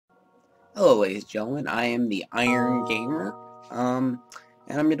Hello, ladies and gentlemen. I am the Iron Gamer, and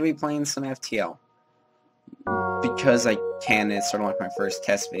I'm going to be playing some FTL because I can. It's sort of like my first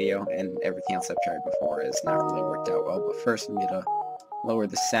test video, and everything else I've tried before has not really worked out well. But first, I'm going to lower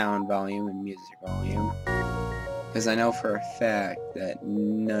the sound volume and music volume because I know for a fact that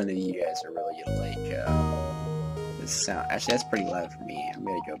none of you guys are really going to like the sound. Actually, that's pretty loud for me. I'm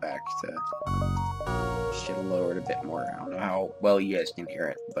going to go back to. Should have lowered a bit more. I don't know how well you guys can hear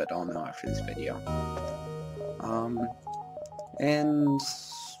it, but I'll know after this video. And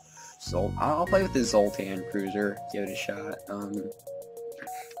I'll play with the Zoltan Cruiser, give it a shot.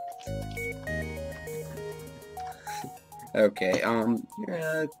 Okay,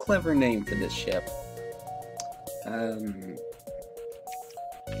 a clever name for this ship.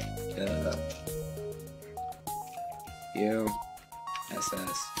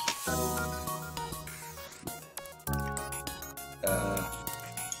 USS.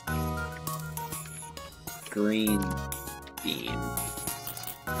 Green bean.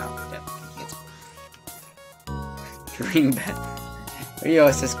 Oh, yeah. Green bean.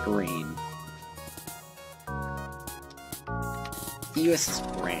 USS Green. The USS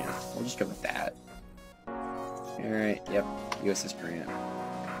Grant. We'll just go with that. Alright, yep. USS Grant.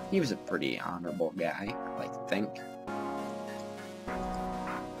 He was a pretty honorable guy, I like to think.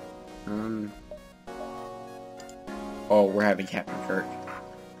 Oh, we're having Captain Kirk.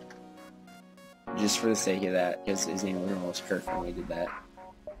 Just for the sake of that, because his name was almost Kirk when we did that.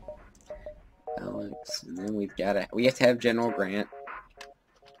 Alex, and then we have to have General Grant.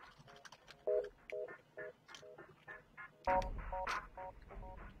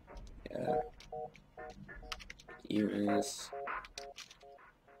 U.S.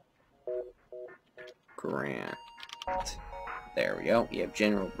 Grant. There we go. We have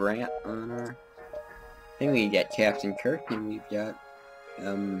General Grant on our thing. We got Captain Kirk, and we've got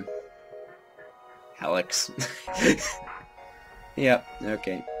Alex. Yep,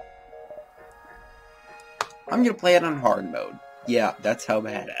 okay. I'm gonna play it on hard mode. Yeah, that's how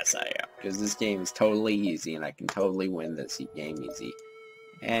badass I am. Because this game is totally easy, and I can totally win this game easy.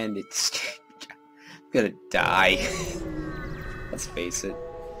 And it's gonna die. Let's face it.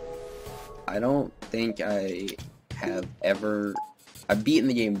 I don't think I have ever... I've beaten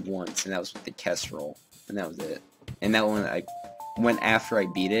the game once, and that was with the Kestrel. And that was it. And that one, I went after I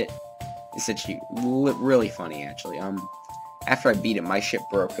beat it. It's actually really funny, actually. After I beat it, my ship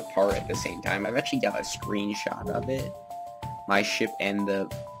broke apart at the same time. I've actually got a screenshot of it. My ship and the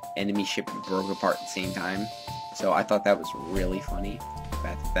enemy ship broke apart at the same time. So I thought that was really funny.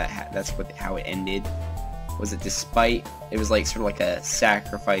 That's how it ended. Was it despite... It was like sort of like a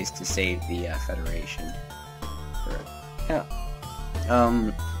sacrifice to save the Federation. Yeah.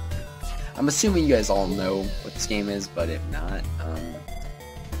 I'm assuming you guys all know what this game is, but if not,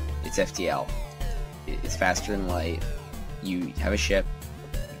 it's FTL. It's faster than light. You have a ship,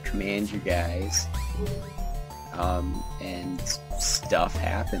 you command your guys, and stuff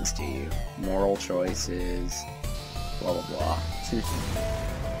happens to you. Moral choices, blah blah blah.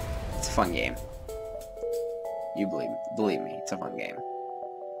 It's a fun game. You believe me, it's a fun game.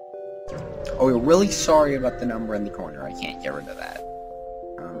 Oh, we're really sorry about the number in the corner. I can't get rid of that.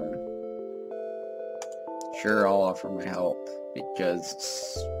 Sure, I'll offer my help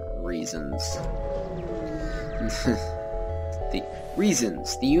because reasons. The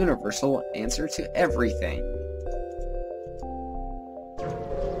reasons, the universal answer to everything.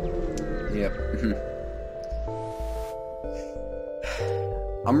 Yep.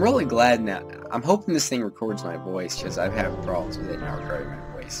 I'm really glad now. I'm hoping this thing records my voice, because I've had problems with it now recording my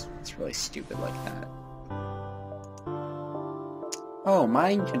voice. It's really stupid like that. Oh,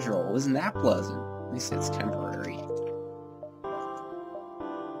 mind control. Isn't that pleasant? At least it's temporary.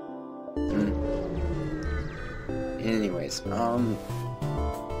 Anyways,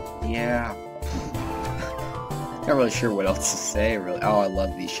 yeah. Not really sure what else to say, really. Oh, I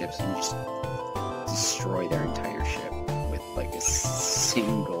love these ships. You just destroy their entire ship with, like, a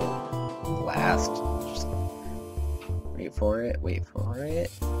single blast. Just wait for it, wait for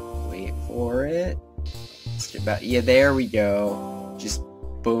it, wait for it. It's about, yeah, there we go. Just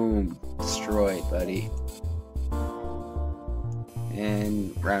boom. Destroyed, buddy.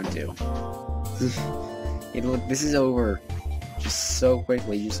 And round 2. Look, this is over just so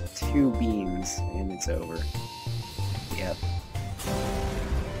quickly. Just 2 beams, and it's over. Yep.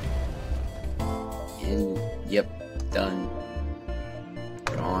 And, yep, done.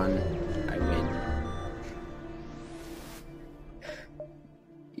 Gone. I win.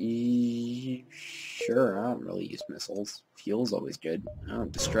 Sure, I don't really use missiles. Fuel's always good. Oh,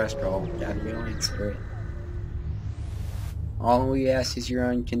 distress call. Gotta go answer it. All we ask is your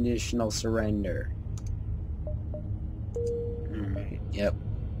unconditional surrender. Alright, yep.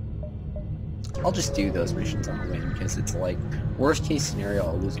 I'll just do those missions on the win, because it's like, worst case scenario,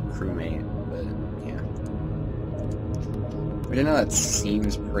 I'll lose a crewmate, but, yeah. I know that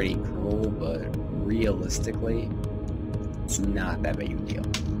seems pretty cruel, but realistically, it's not that big of a deal.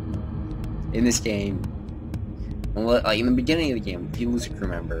 In this game, like in the beginning of the game, if you lose a crew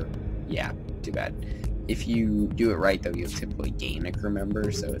member, yeah, too bad. If you do it right, though, you'll typically gain a crew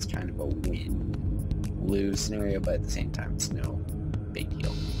member, so it's kind of a win-lose scenario, but at the same time, it's no big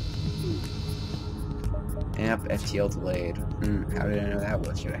deal. Yep, FTL delayed. How did I know that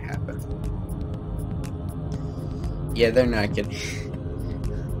was going to happen? Yeah, they're not good.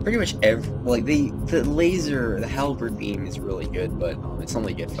 Pretty much the laser, the halberd beam is really good, but it's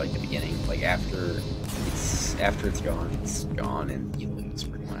only good for like the beginning. Like after it's gone, and you lose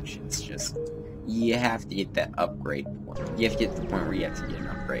pretty much. It's just you have to get that upgrade point. You have to get to the point where you have to get an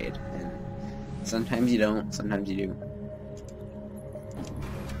upgrade, and sometimes you don't, sometimes you do.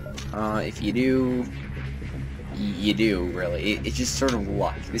 If you do, you do really. It's just sort of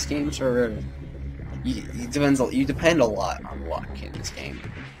luck. This game sort of you depend a lot on luck in this game.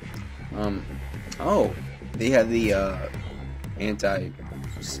 Oh, they have the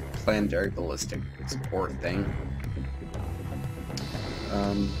anti-planetary ballistic support thing.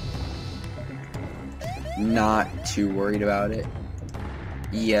 Not too worried about it.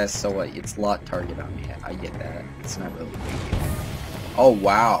 Yes, so what? It's lock target on me. I get that. It's not really a big deal. Oh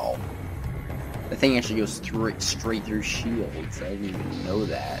wow, the thing actually goes straight through shields. I didn't even know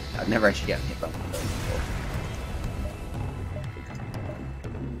that. I've never actually gotten hit by one of those before.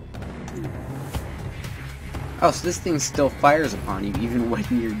 Oh, so this thing still fires upon you even when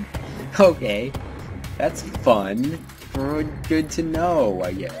you're... Okay, that's fun. Good to know,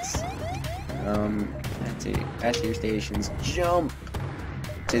 I guess. That's your stations. Jump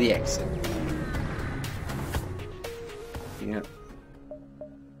to the exit. Yep.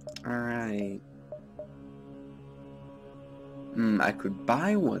 Alright. I could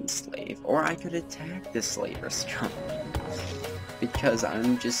buy one slave, or I could attack the slave restaurant. Because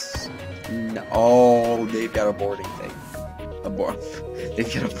I'm just... No, oh, they've got a boarding thing.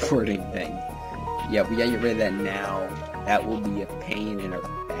 They've got a boarding thing. Yeah, we gotta get rid of that now. That will be a pain in our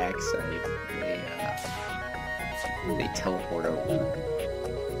backside. They teleport over.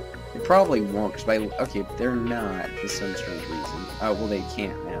 They probably won't, because okay, they're not for some strange reason. Oh, well, they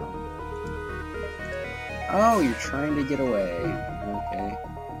can't now. Oh, you're trying to get away. Okay.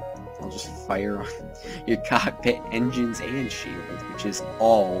 I'll just fire on your cockpit engines and shields, which is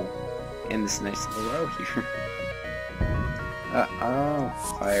all in this nice little row here. Oh,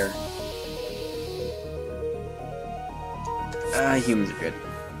 fire. Humans are good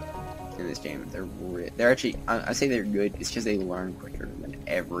in this game. They're actually, I say they're good, it's because they learn quicker than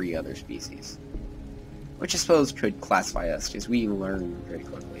every other species. Which I suppose could classify us, because we learn very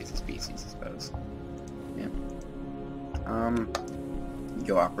quickly as a species, I suppose. Yeah.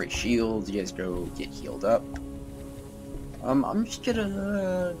 Go operate shields, you guys go get healed up. I'm just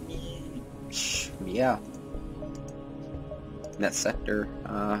gonna... yeah. That sector,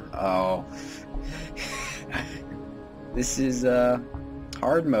 oh. This is,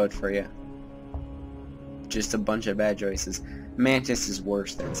 hard mode for you. Just a bunch of bad choices. Mantis is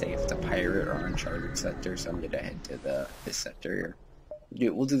worse than, say, if it's a pirate or uncharted sector, so I'm gonna head to this sector here.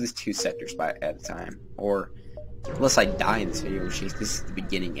 We'll do this 2 sectors at a time. Or, unless I die in this video, which is, this is the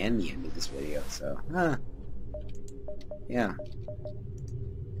beginning and the end of this video, so, yeah.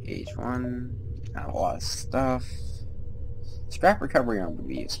 Page 1, not a lot of stuff. Scrap recovery arm would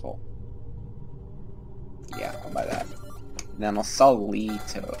be useful. Yeah, I'll buy that. Then I'll sell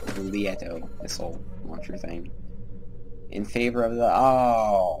Lieto missile launcher thing in favor of the...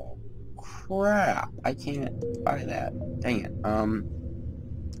 Oh, crap! I can't buy that. Dang it.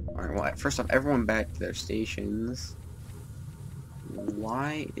 Alright, well, first off, everyone back to their stations.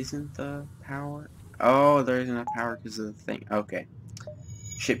 Why isn't the power... Oh, there isn't enough power because of the thing. Okay.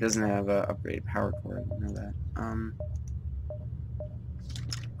 Ship doesn't have a upgraded power core. I didn't know that.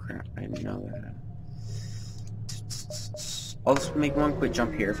 Crap, I didn't know that. I'll just make one quick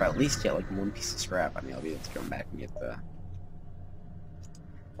jump here. If I at least get like one piece of scrap, I mean, I'll be able to come back and get the...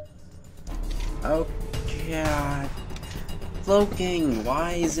 Oh, God. Cloaking!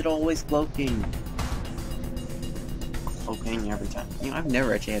 Why is it always cloaking? Cloaking every time. You know, I've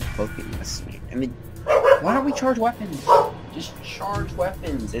never actually had cloaking in this game. I mean, why don't we charge weapons? Just charge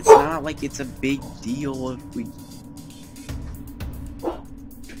weapons. It's not like it's a big deal if we...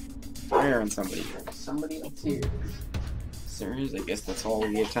 Fire on somebody. Somebody else here. I guess that's all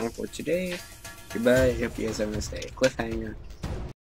we have time for today. Goodbye. Hope you guys have a nice day. Cliffhanger.